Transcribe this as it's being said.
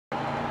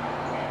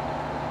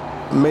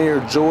Mayor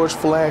George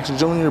Flax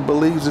Jr.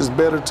 believes it's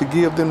better to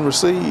give than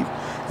receive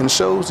and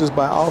shows this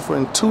by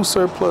offering 2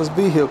 surplus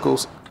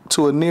vehicles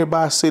to a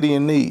nearby city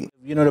in need.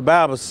 You know, the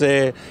Bible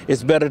said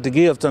it's better to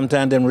give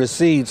sometimes than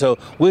receive. So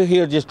we're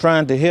here just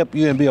trying to help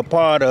you and be a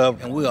part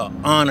of, and we are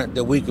honored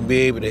that we can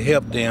be able to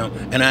help them.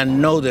 And I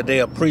know that they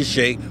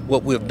appreciate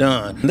what we've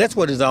done. And that's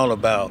what it's all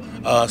about,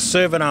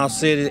 serving our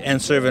city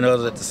and serving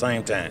others at the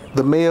same time.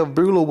 The mayor of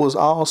Beulah was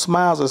all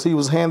smiles as he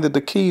was handed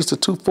the keys to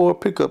 2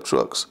 Ford pickup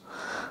trucks.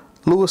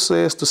 Lewis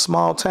says the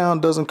small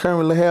town doesn't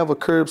currently have a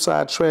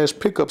curbside trash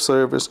pickup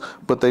service,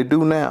 but they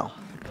do now.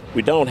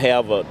 We don't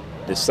have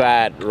the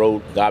side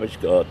road garbage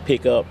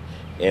pickup,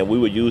 and we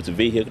would use the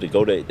vehicle to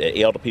go to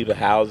the elder people's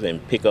house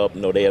and pick up,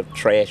 their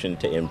trash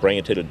and bring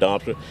it to the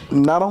dumpster.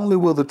 Not only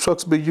will the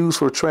trucks be used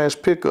for trash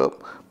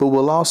pickup, but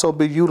will also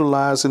be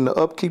utilized in the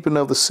upkeeping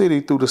of the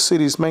city through the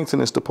city's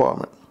maintenance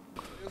department.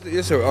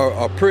 It's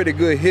a pretty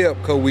good help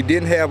because we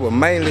didn't have a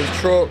maintenance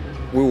truck.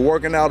 We were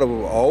working out of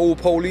an old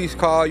police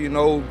car,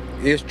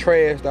 it's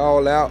trashed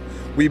all out.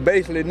 We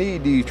basically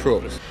need these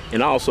trucks.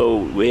 And also,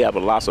 we have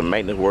lots of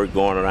maintenance work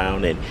going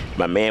around, and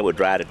my man would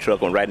drive the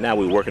truck. And right now,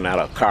 we're working out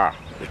a car,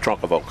 the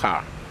trunk of a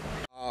car.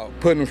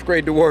 Putting them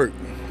straight to work.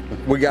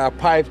 We got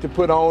pipes to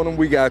put on them.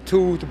 We got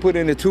tools to put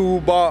in the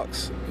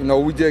toolbox.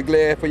 We just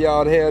glad for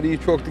y'all to have these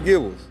trucks to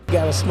give us. We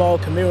got a small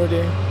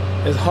community.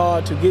 It's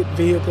hard to get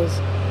vehicles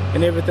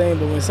and everything,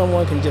 but when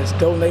someone can just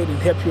donate and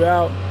help you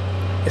out,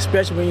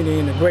 especially when you're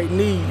in a great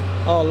need,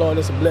 oh Lord,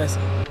 it's a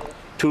blessing.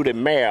 To the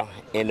mayor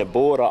and the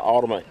board of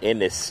aldermen in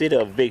the city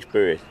of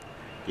Vicksburg,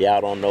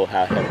 y'all don't know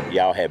how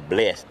y'all have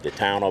blessed the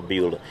town of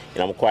Beulah,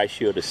 and I'm quite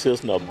sure the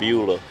citizens of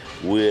Beulah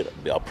would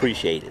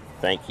appreciate it.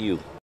 Thank you.